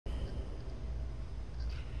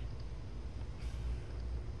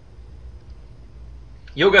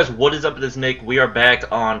Yo guys, what is up? It is Nick. We are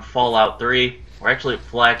back on Fallout 3. We're actually at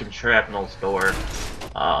Flak and Shrapnel's door.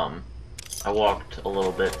 I walked a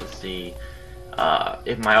little bit to see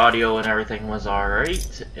if my audio and everything was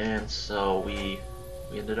alright, and so we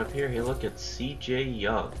ended up here. Hey, look, it's CJ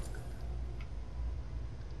Young.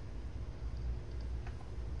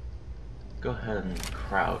 Go ahead and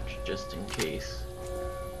crouch just in case.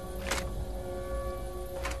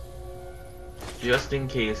 Just in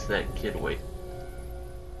case that kid waits.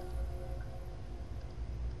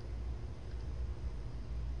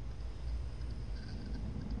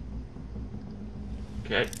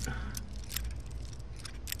 Okay.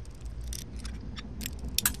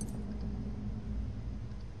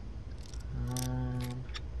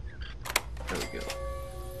 There we go.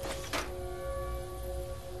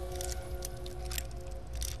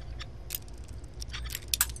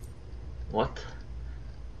 What?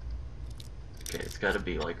 Okay, it's gotta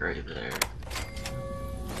be like right there.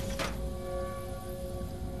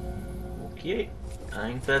 Okay, I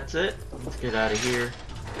think that's it. Let's get out of here.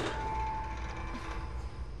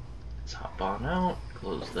 Hop on out,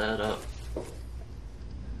 close that up.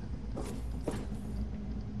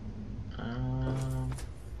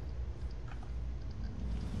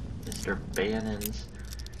 Mr. Bannon's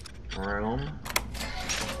room.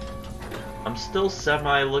 I'm still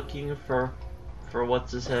semi-looking for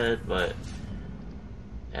what's his head, but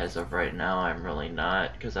as of right now, I'm really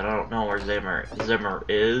not, because I don't know where Zimmer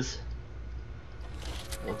is.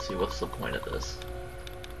 Let's see, what's the point of this?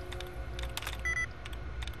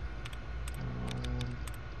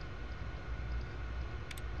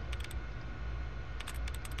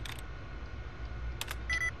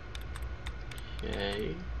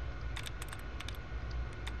 Okay.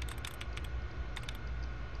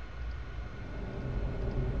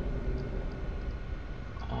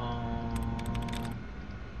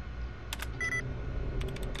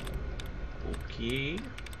 Okay.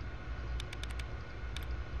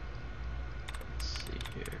 Let's see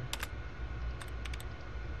here.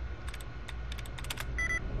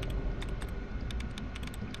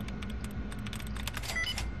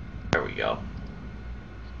 There we go.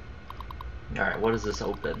 Alright, what does this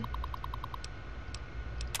open?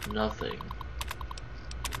 Nothing.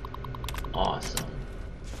 Awesome.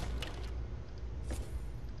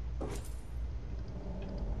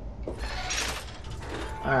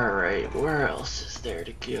 Alright, where else is there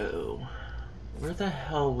to go? Where the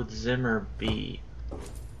hell would Zimmer be?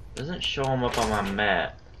 Doesn't show him up on my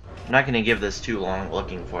map. I'm not gonna give this too long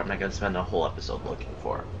looking for him. I'm not gonna spend a whole episode looking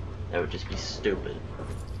for him. That would just be stupid.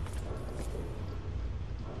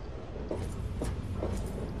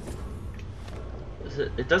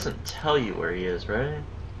 It doesn't tell you where he is, right?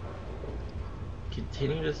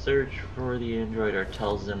 Continue to search for the android or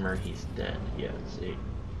tell Zimmer he's dead. Yeah, see.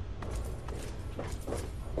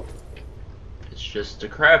 It's just a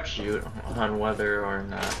crapshoot on whether or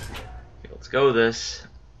not. Okay, let's go with this.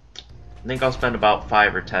 I think I'll spend about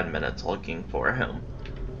 5 or 10 minutes looking for him.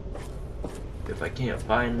 If I can't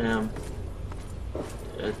find him,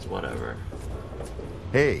 it's whatever.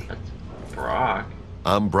 Hey. That's Brock.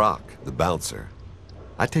 I'm Brock, the bouncer.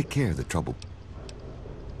 I take care of the trouble.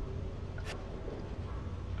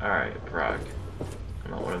 Alright, Brock. I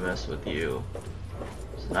don't want to mess with you.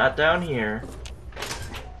 It's not down here.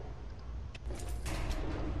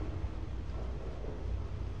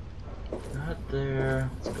 Not there.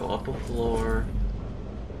 Let's go up a floor.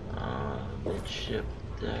 Midship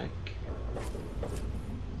deck.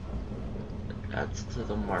 That's to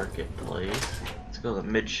the marketplace. Let's go to the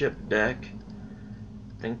midship deck.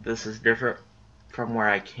 I think this is different from where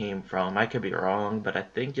I came from. I could be wrong, but I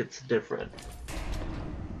think it's different.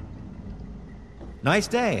 Nice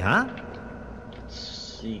day, huh?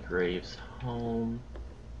 Seagrave's home.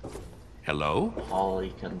 Hello?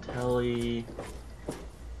 Polly Cantelli.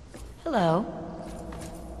 Hello.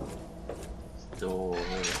 Door.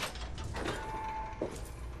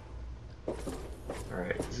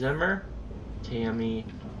 Alright, Zimmer, Tammy,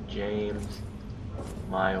 James,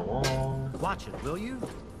 Maya Wong. Watch it, will you?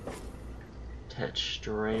 Ted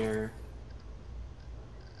Strayer.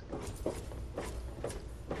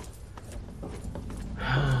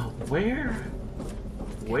 Where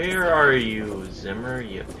are you, Zimmer,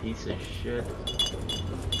 you piece of shit?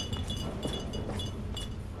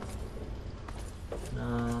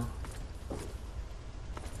 No.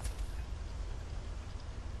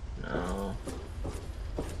 No.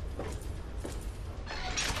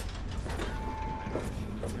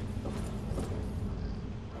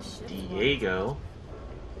 Diego.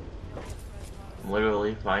 I'm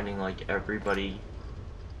literally finding like everybody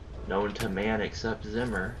known to man except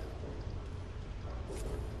Zimmer.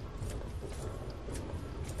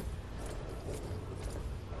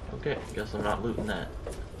 Okay, guess I'm not looting that.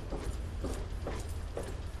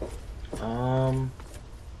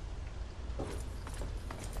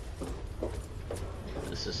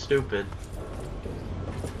 This is stupid.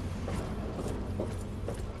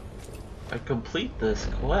 I'd complete this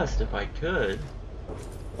quest if I could,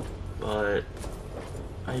 but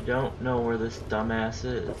I don't know where this dumbass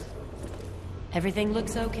is. Everything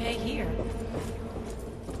looks okay here.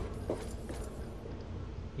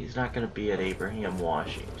 He's not gonna be at Abraham,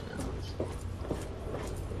 Washington's.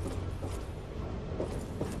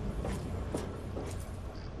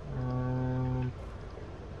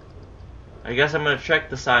 I guess I'm gonna check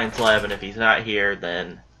the science lab, and if he's not here,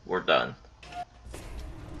 then we're done.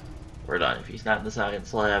 We're done. If he's not in the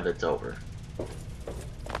science lab, it's over.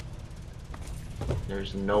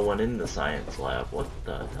 There's no one in the science lab. What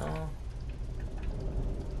the hell?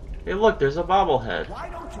 Hey, look, there's a bobblehead. Why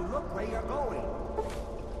don't you look where you're going?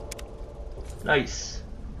 Nice.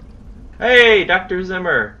 Hey, Dr.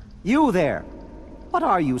 Zimmer. You there. What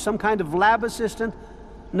are you, some kind of lab assistant?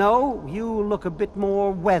 No, you look a bit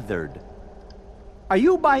more weathered. Are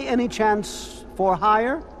you by any chance for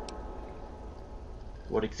hire?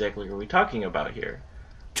 What exactly are we talking about here?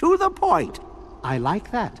 To the point. I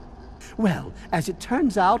like that. Well, as it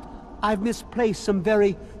turns out, I've misplaced some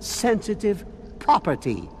very sensitive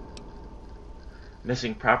property.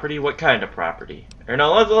 Missing property? What kind of property? Or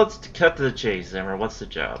no, let's cut to the chase, Zimmer. What's the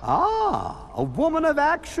job? Ah, a woman of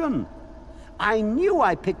action. I knew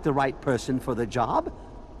I picked the right person for the job.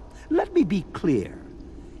 Let me be clear.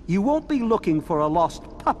 You won't be looking for a lost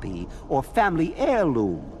puppy or family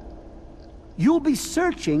heirloom. You'll be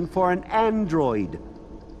searching for an android.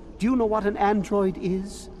 Do you know what an android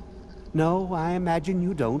is? No, I imagine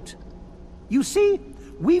you don't. You see,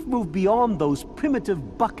 we've moved beyond those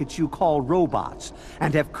primitive buckets you call robots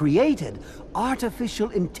and have created artificial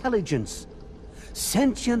intelligence,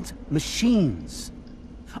 sentient machines,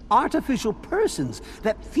 artificial persons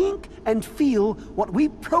that think and feel what we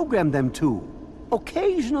program them to.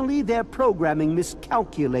 Occasionally, their programming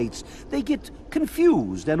miscalculates. They get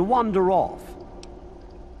confused and wander off.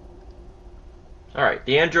 Alright,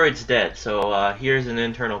 the android's dead, so here's an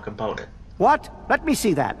internal component. What? Let me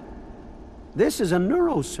see that. This is a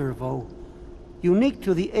neuroservo, unique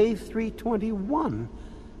to the A321.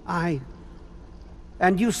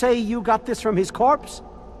 And you say you got this from his corpse?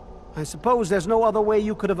 I suppose there's no other way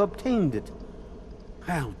you could have obtained it.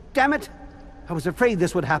 Well, damn it! I was afraid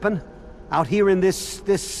this would happen. Out here in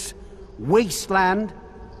this wasteland.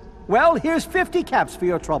 Well, here's 50 caps for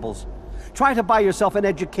your troubles. Try to buy yourself an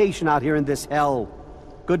education out here in this hell.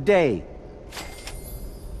 Good day.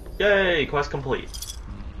 Yay, quest complete.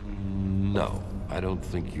 No, I don't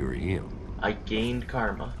think you're him. I gained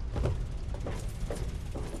karma.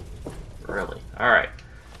 Really? Alright.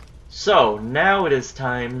 So, now it is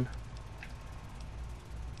time.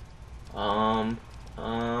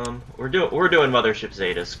 We're doing Mothership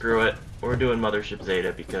Zeta. Screw it. We're doing Mothership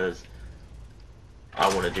Zeta because I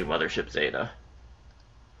want to do Mothership Zeta.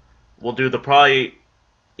 We'll do probably,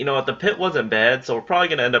 you know what, the pit wasn't bad, so we're probably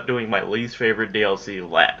going to end up doing my least favorite DLC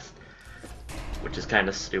last. Which is kind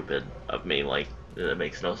of stupid of me, like, it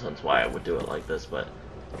makes no sense why I would do it like this, but...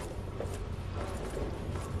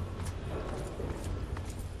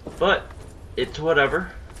 it's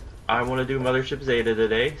whatever. I want to do Mothership Zeta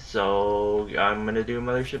today, so I'm going to do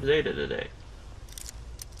Mothership Zeta today.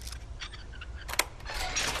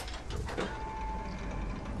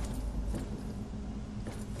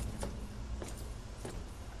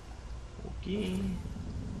 Okay.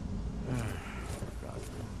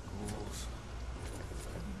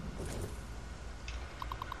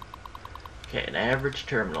 Okay, an average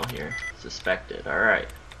terminal here. Suspected. Alright.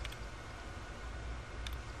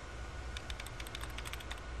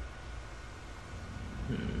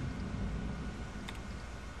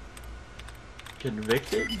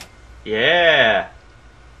 Convicted? Yeah!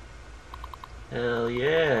 Hell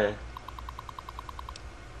yeah!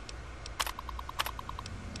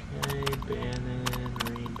 Okay, Bannon,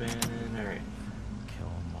 Marine Bannon, alright. Kill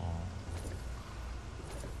them all.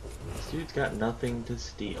 This dude's got nothing to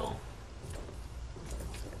steal.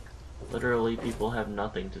 Literally, people have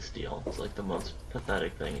nothing to steal. It's like the most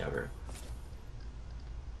pathetic thing ever.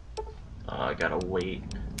 I gotta wait.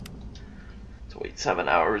 To wait 7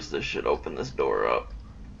 hours, this should open this door up.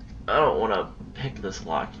 I don't want to pick this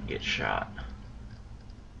lock and get shot.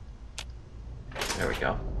 There we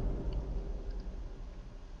go.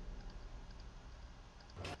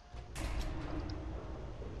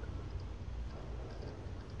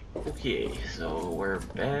 Okay, so we're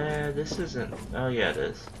bad. This isn't. Oh, yeah, it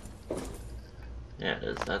is. Yeah, it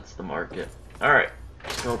is. That's the market. Alright,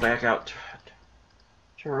 let's go back out.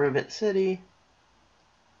 to Rivet City.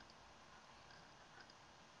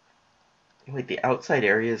 Wait, the outside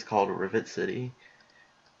area is called Rivet City?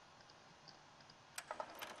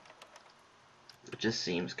 It just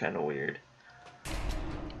seems kind of weird.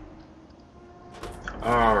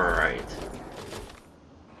 Alright.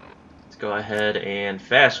 Let's go ahead and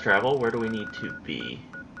fast travel. Where do we need to be?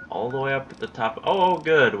 All the way up at the top. Oh,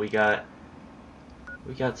 good. We got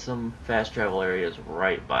some fast travel areas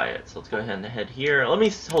right by it. So let's go ahead and head here. Let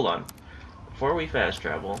me hold on. Before we fast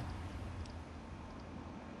travel,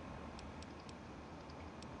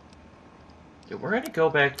 okay, we're gonna go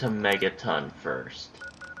back to Megaton first.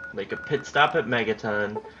 Make a pit stop at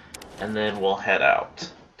Megaton, and then we'll head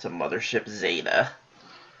out to Mothership Zeta.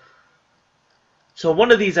 So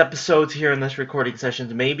one of these episodes here in this recording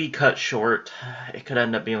session may be cut short. It could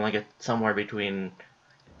end up being like somewhere between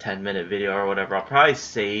 10-minute video or whatever. I'll probably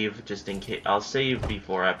save just in case. I'll save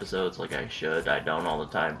before episodes like I should. I don't all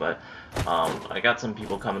the time, but I got some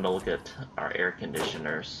people coming to look at our air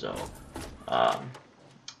conditioners, so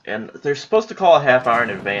and they're supposed to call a half hour in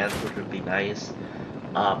advance, which would be nice,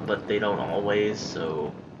 but they don't always,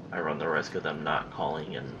 so I run the risk of them not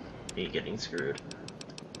calling and me getting screwed.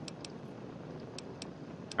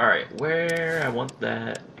 Alright, where I want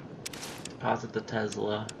that, deposit the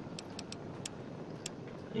Tesla,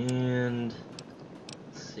 and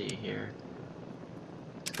let's see here,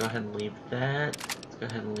 let's go ahead and leave that, let's go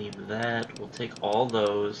ahead and leave that, we'll take all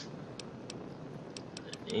those,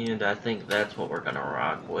 and I think that's what we're gonna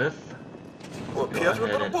rock with. You appear to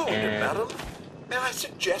have been wounded, madam. May I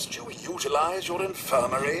suggest you utilize your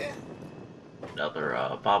infirmary? Another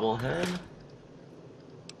bobblehead.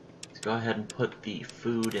 Let's go ahead and put the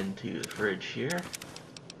food into the fridge here.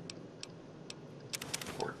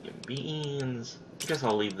 Pork and beans. I guess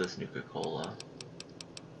I'll leave this Nuka-Cola.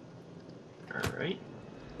 Alright.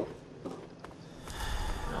 Now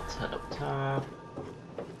let's head up top.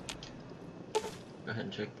 Go ahead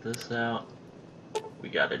and check this out. We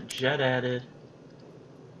got a jet added.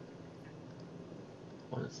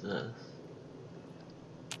 What is this?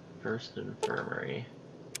 First infirmary.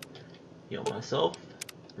 Heal myself.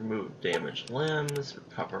 Remove damaged limbs.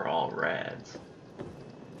 Recover all rads.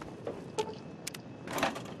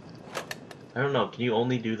 I don't know, can you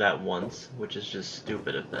only do that once? Which is just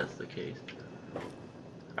stupid if that's the case.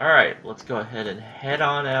 Alright, let's go ahead and head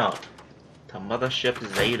on out to Mothership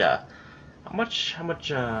Zeta. How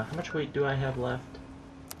much weight do I have left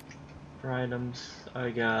for items? I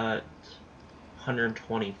got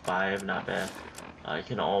 125, not bad. I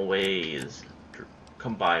can always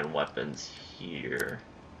combine weapons here.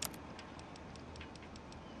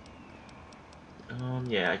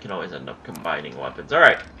 Yeah, I can always end up combining weapons.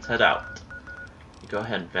 Alright, let's head out. Go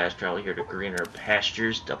ahead and fast travel here to Greener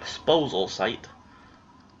Pastures disposal site.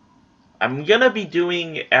 I'm gonna be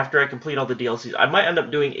doing, after I complete all the DLCs, I might end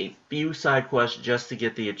up doing a few side quests just to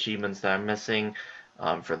get the achievements that I'm missing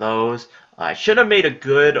for those. I should have made a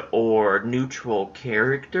good or neutral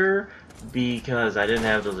character because I didn't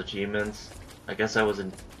have those achievements. I guess I was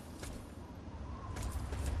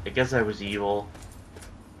evil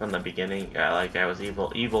from the beginning. Yeah, like I was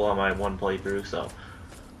evil on my one playthrough, so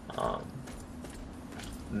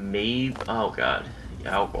maybe, oh god,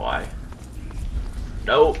 Yao Guai.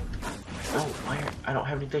 Nope. Oh, I don't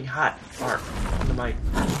have anything hot. Mark, onto my...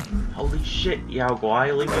 Holy shit, Yao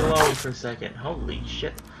Guai, leave me alone for a second. Holy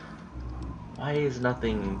shit. Why is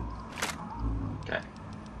nothing... Okay.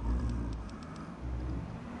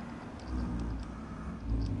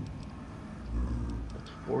 That's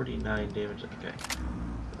 49 damage. Okay.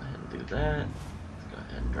 Go ahead and do that. Let's go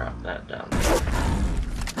ahead and drop that down there.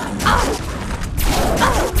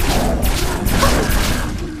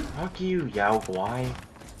 Fuck you, Yao Guai.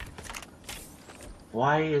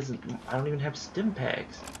 Why isn't... I don't even have stim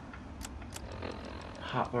packs.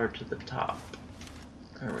 Hotbar to the top.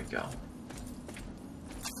 There we go.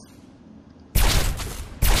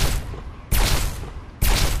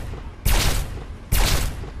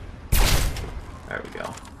 There we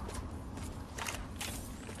go.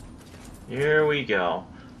 Here we go.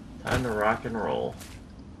 Time to rock and roll.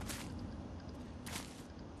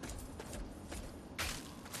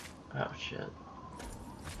 Oh shit.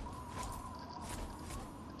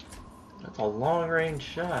 That's a long-range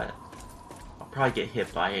shot. I'll probably get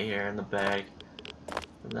hit by it here in the bag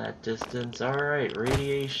from that distance. Alright,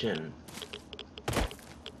 radiation.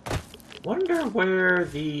 Wonder where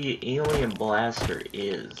the alien blaster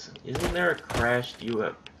is. Isn't there a crashed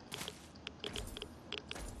UFO?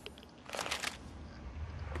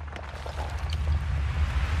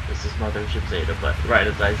 This is Mothership Zeta, but right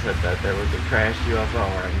as I said that, there was a crashed UFO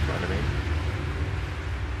right in front of me.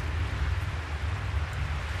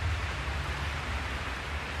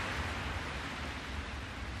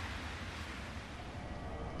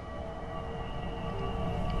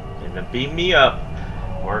 Gonna beam me up.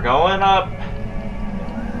 We're going up.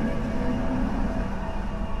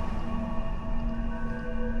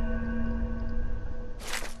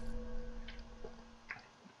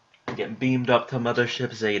 Getting beamed up to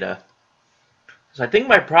Mothership Zeta. So I think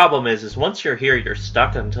my problem is once you're here, you're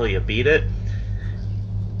stuck until you beat it.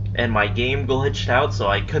 And my game glitched out, so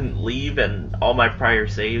I couldn't leave, and all my prior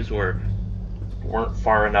saves weren't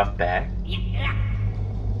far enough back.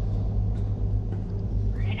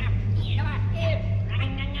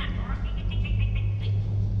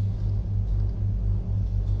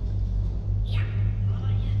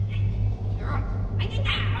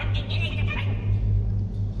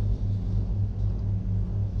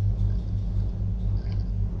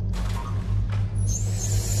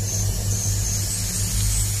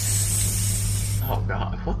 Oh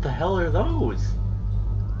god, what the hell are those?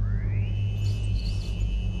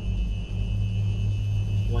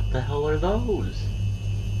 What the hell are those?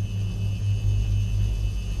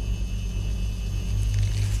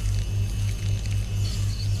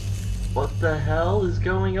 What the hell is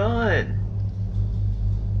going on?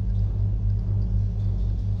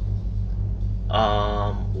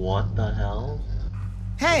 What the hell?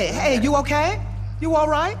 Hey, you okay? You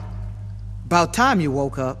alright? About time you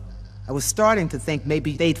woke up. I was starting to think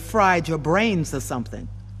maybe they'd fried your brains or something.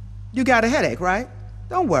 You got a headache, right?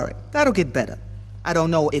 Don't worry, that'll get better. I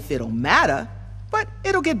don't know if it'll matter, but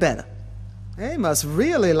it'll get better. They must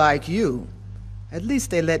really like you. At least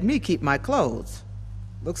they let me keep my clothes.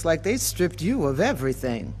 Looks like they stripped you of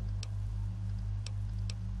everything.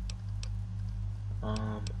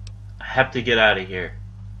 I have to get out of here.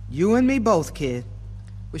 You and me both, kid.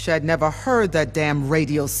 Wish I'd never heard that damn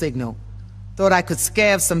radio signal. Thought I could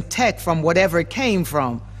scav some tech from whatever it came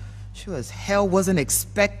from. Sure as hell wasn't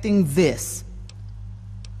expecting this.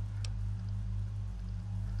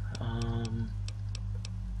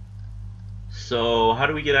 So, how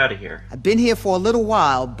do we get out of here? I've been here for a little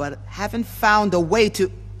while, but haven't found a way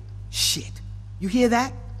to... Shit. You hear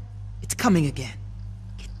that? It's coming again.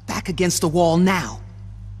 Get back against the wall now.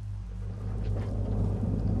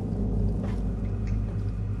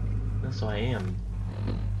 That's what I am.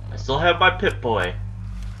 I still have my Pip-Boy.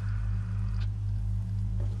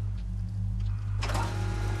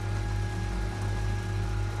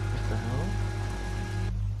 What the hell?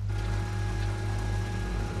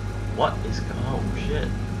 What is going on? Oh shit.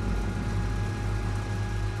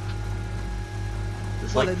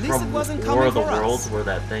 It's Well, like at least from it wasn't War coming of the for us. Worlds where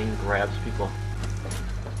that thing grabs people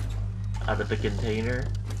out of the container.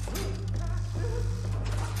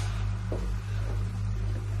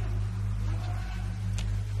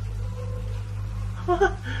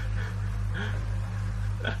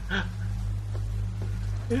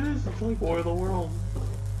 It is, it's like War of the Worlds.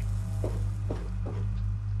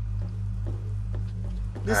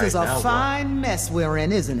 This is a fine mess we're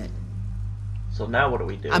in, isn't it? So now what do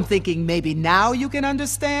we do? I'm thinking maybe now you can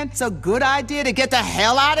understand it's a good idea to get the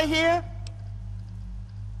hell out of here?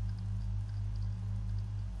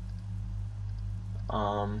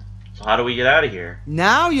 So how do we get out of here?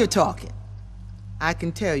 Now you're talking. I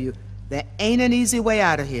can tell you, there ain't an easy way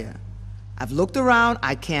out of here. I've looked around,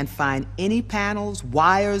 I can't find any panels,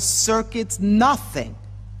 wires, circuits, nothing.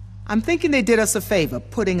 I'm thinking they did us a favor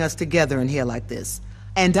putting us together in here like this.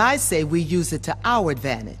 And I say we use it to our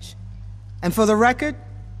advantage. And for the record,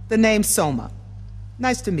 the name's Soma.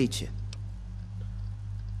 Nice to meet you.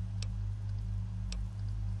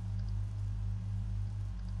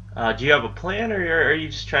 Do you have a plan, or are you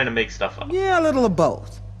just trying to make stuff up? Yeah, a little of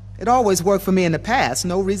both. It always worked for me in the past,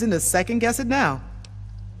 no reason to second guess it now.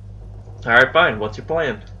 Alright, fine. What's your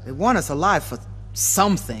plan? They want us alive for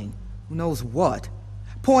something. Who knows what?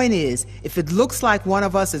 Point is, if it looks like one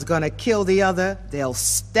of us is gonna kill the other, they'll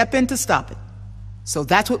step in to stop it. So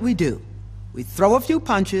that's what we do. We throw a few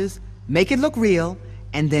punches, make it look real,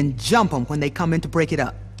 and then jump them when they come in to break it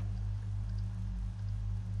up.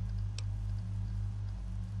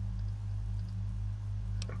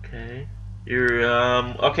 Okay.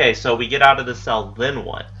 Okay, so we get out of the cell, then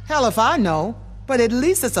what? Hell if I know, but at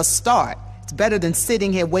least it's a start. It's better than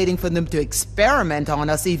sitting here waiting for them to experiment on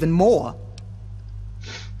us even more.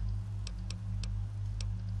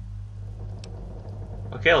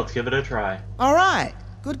 Okay, let's give it a try. All right,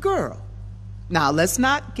 good girl. Now, let's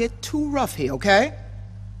not get too rough here, okay?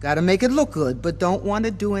 Gotta make it look good, but don't want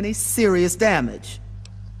to do any serious damage.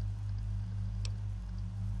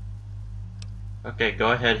 Okay,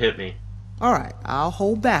 go ahead, hit me. All right, I'll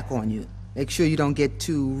hold back on you. Make sure you don't get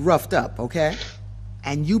too roughed up, okay?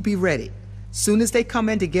 And you be ready. Soon as they come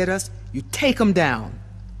in to get us, you take them down.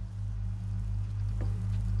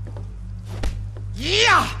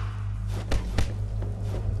 Yeah!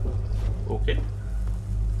 Okay.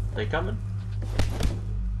 They coming?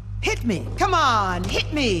 Hit me! Come on,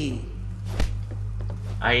 hit me!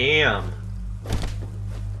 I am.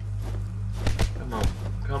 Come on.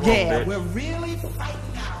 Come on, Yeah, bitch. we're really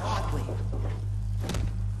fighting now, aren't we?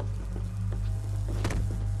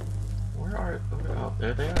 Oh,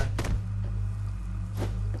 there they are.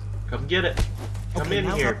 Come get it. Come Okay, in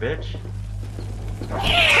now here, look. bitch. Come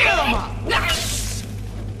on!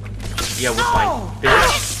 Yeah, with my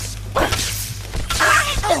bitch.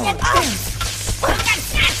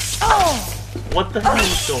 What the hell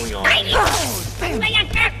is going on?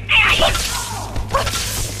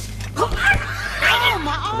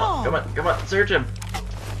 Come on, search him.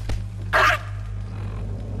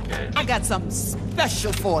 Okay. I got something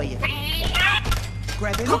special for you.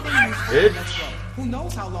 Grab anything useful and Bitch. let's go. Who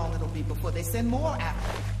knows how long it'll be before they send more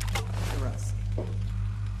after us.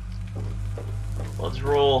 Let's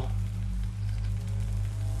roll.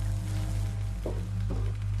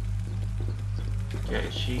 Okay,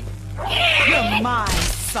 she. You're mine,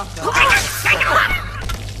 sucker.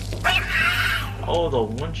 Oh, the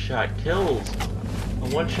one shot kills.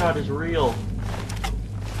 The one shot is real.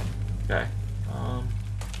 Okay.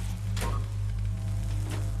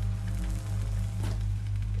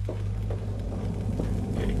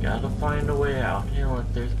 Okay, gotta find a way out. Hey,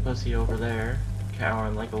 look, there's a pussy over there,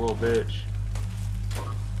 cowering like a little bitch.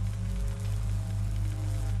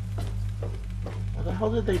 Where the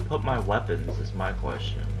hell did they put my weapons, is my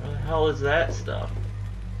question. Where the hell is that stuff?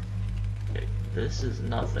 Okay, this is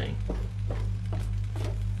nothing.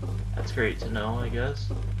 That's great to know, I guess.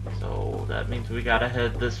 So that means we gotta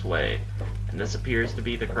head this way. And this appears to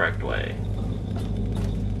be the correct way.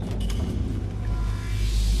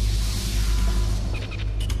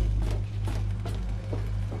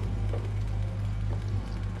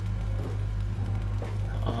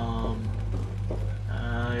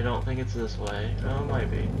 I don't think it's this way. No, it might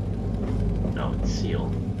be. No, it's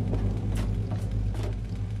sealed.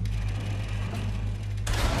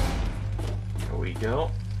 Here we go.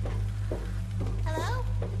 Hello?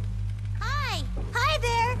 Hi! Hi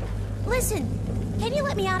there! Listen, can you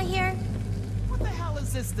let me out of here? What the hell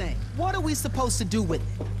is this thing? What are we supposed to do with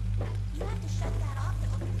it? You have to shut that off to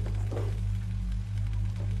open the door.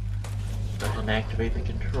 Go ahead and activate the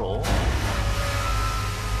control.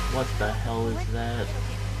 What the hell is that?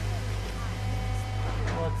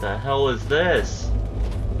 What the hell is this?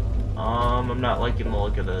 I'm not liking the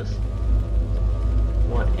look of this.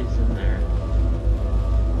 What is in there?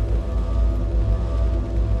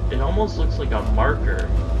 It almost looks like a marker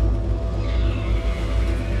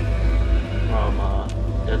from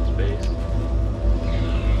Dead Space.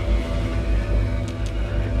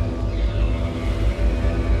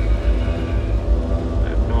 I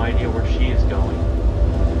have no idea where she is going.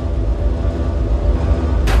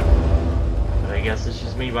 But I guess it's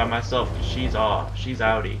just me by myself because she's off. She's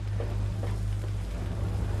outie.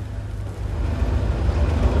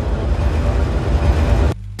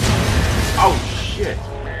 Oh shit!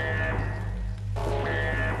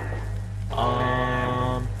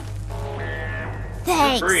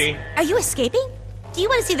 Thanks. Free. Are you escaping? Do you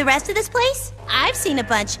want to see the rest of this place? I've seen a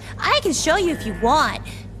bunch. I can show you if you want.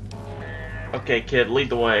 Okay, kid, lead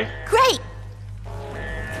the way. Great!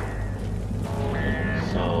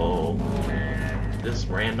 So, this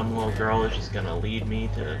random little girl is just gonna lead me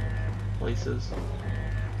to places.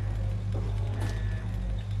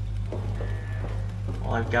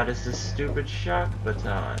 All I've got is this stupid shock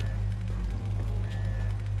baton.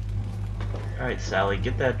 Alright, Sally,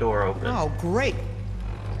 get that door open. Oh, great.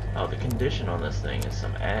 Oh, the condition on this thing is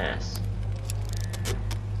some ass.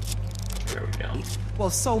 There we go. Well,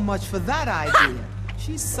 so much for that idea.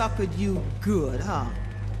 She suckered you good, huh?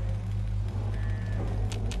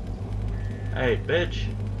 Hey, bitch.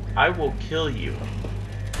 I will kill you.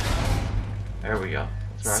 There we go.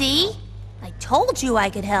 Let's rock and See? roll. I told you I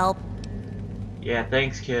could help. Yeah,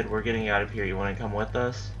 thanks, kid. We're getting out of here. You want to come with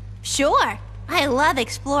us? Sure. I love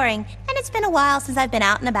exploring, and it's been a while since I've been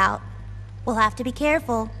out and about. We'll have to be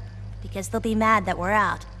careful, because they'll be mad that we're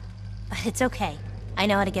out. But it's okay. I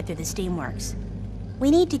know how to get through the steamworks. We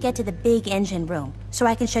need to get to the big engine room, so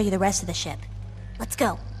I can show you the rest of the ship. Let's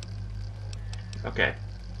go. Okay,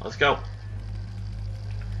 let's go.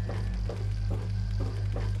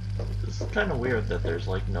 This is kind of weird that there's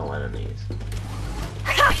like no enemies.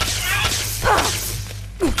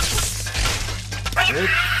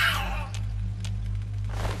 Bitch.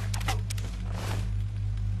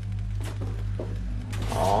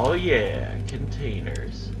 Oh yeah,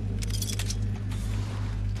 containers.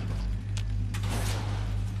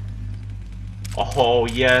 Oh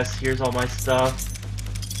yes, here's all my stuff.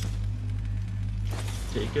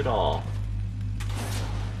 Take it all.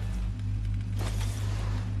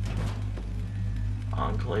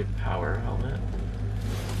 Enclave power helmet.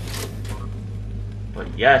 But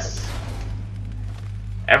yes,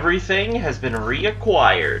 everything has been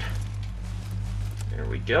reacquired. There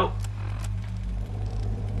we go.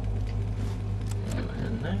 Go ahead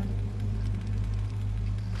in there.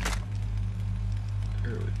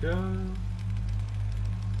 There we go.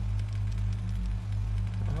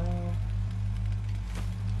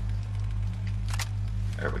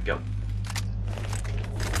 There we go.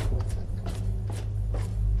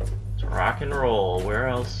 Let's rock and roll. Where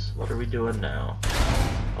else? What are we doing now?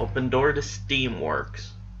 Open door to Steamworks.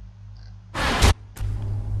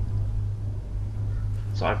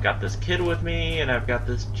 So I've got this kid with me, and I've got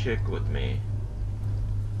this chick with me.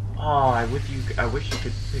 Oh, I wish you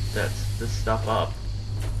could pick this stuff up.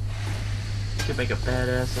 You could make a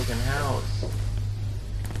badass looking house.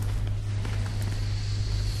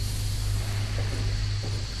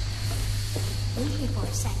 Wait here for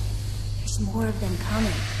a second. There's more of them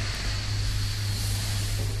coming.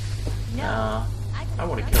 No, I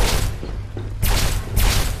want to kill him.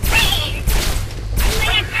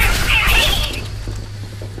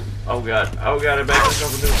 Oh god, I backed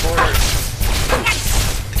myself into a corner.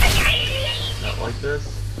 Not like this.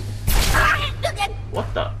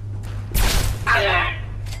 What the? How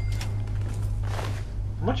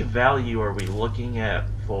much value are we looking at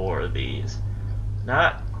for these?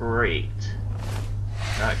 Not great.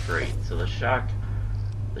 Not great. So the shock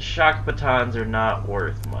batons are not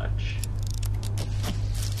worth much.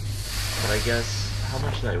 But I guess, how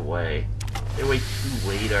much do they weigh? They weigh 2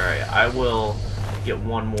 weight. Alright, I will get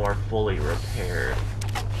one more fully repaired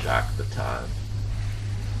shock baton.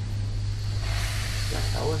 The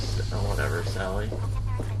hell is... oh, whatever, Sally.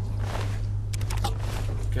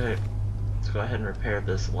 Okay, let's go ahead and repair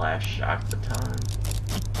this last shock baton.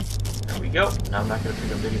 There we go. Now I'm not going to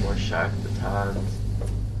pick up any more shock batons.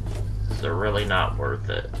 They're really not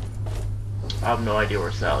worth it. I have no idea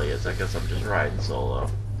where Sally is. I guess I'm just riding solo.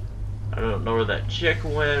 I don't know where that chick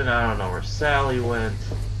went. I don't know where Sally went.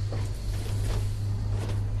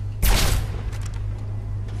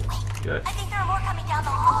 Good. I think there are more coming down the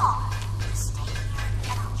hall. Stay here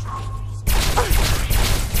and I'll try.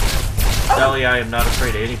 Sally, I am not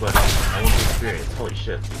afraid of anybody. I want the experience. Holy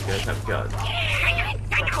shit, these guys have guns.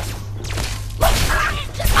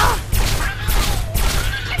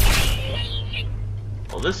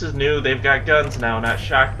 Well, this is new. They've got guns now, not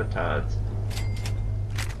shock batons.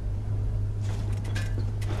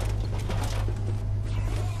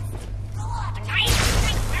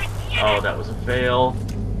 Oh, that was a fail.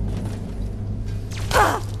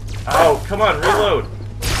 Oh, come on, reload.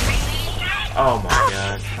 Oh my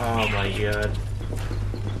god. Oh my god.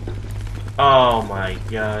 Oh my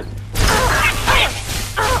god.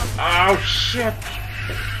 Oh shit!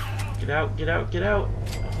 Get out, get out, get out.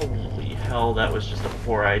 Holy hell, that was just a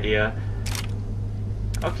poor idea.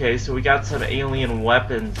 Okay, so we got some alien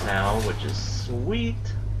weapons now, which is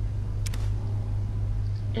sweet.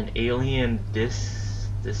 An alien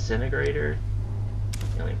disintegrator.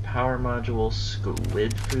 Alien power module,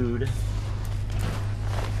 squid food.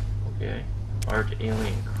 Okay. Large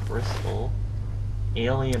alien crystal.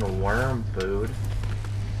 Alien worm food.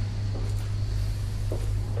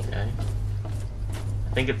 Okay.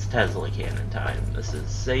 I think it's Tesla cannon time. This is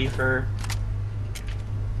safer.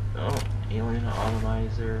 Oh, alien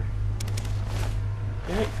atomizer.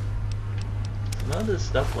 Okay. So none of this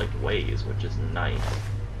stuff like weighs, which is nice.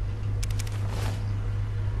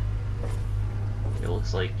 It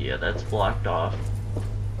looks like, yeah, that's blocked off.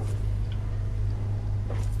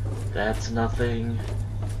 That's nothing.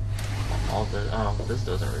 All the, oh, this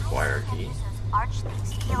doesn't require a key. Arch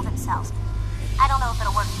things heal themselves. I don't know if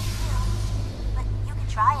it'll work for you, but you can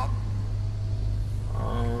try it.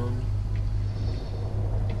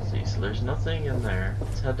 Let's see, so there's nothing in there.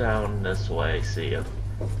 Let's head down this way, see if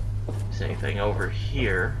there's anything over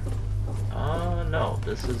here. No,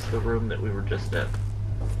 this is the room that we were just in.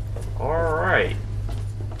 Alright.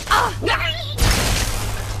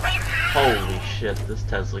 Holy shit, this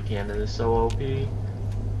Tesla cannon is so OP.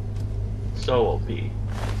 So OP.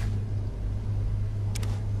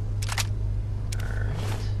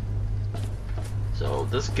 Alright. So,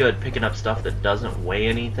 this is good, picking up stuff that doesn't weigh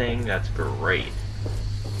anything. That's great.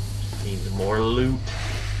 Just needs more loot.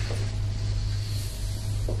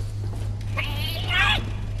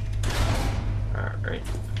 Alright.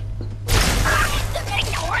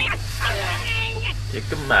 Take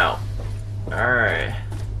them out. Alright.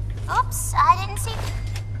 Oops, I didn't see. Go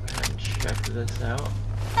ahead and check this out.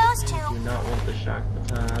 Those two. I do not want the shock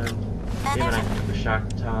baton. Maybe I can do the shock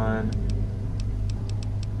baton.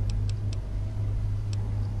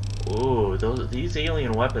 Ooh, these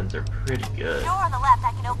alien weapons are pretty good. Door on the left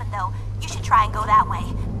I can open, though. You should try and go that way.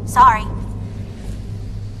 Sorry.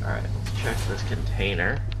 Alright, let's check this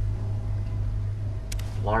container.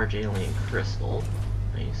 Large alien crystal.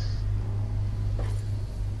 Nice.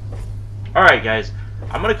 Alright, guys.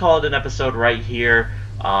 I'm going to call it an episode right here.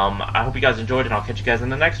 I hope you guys enjoyed, and I'll catch you guys in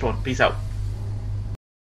the next one. Peace out.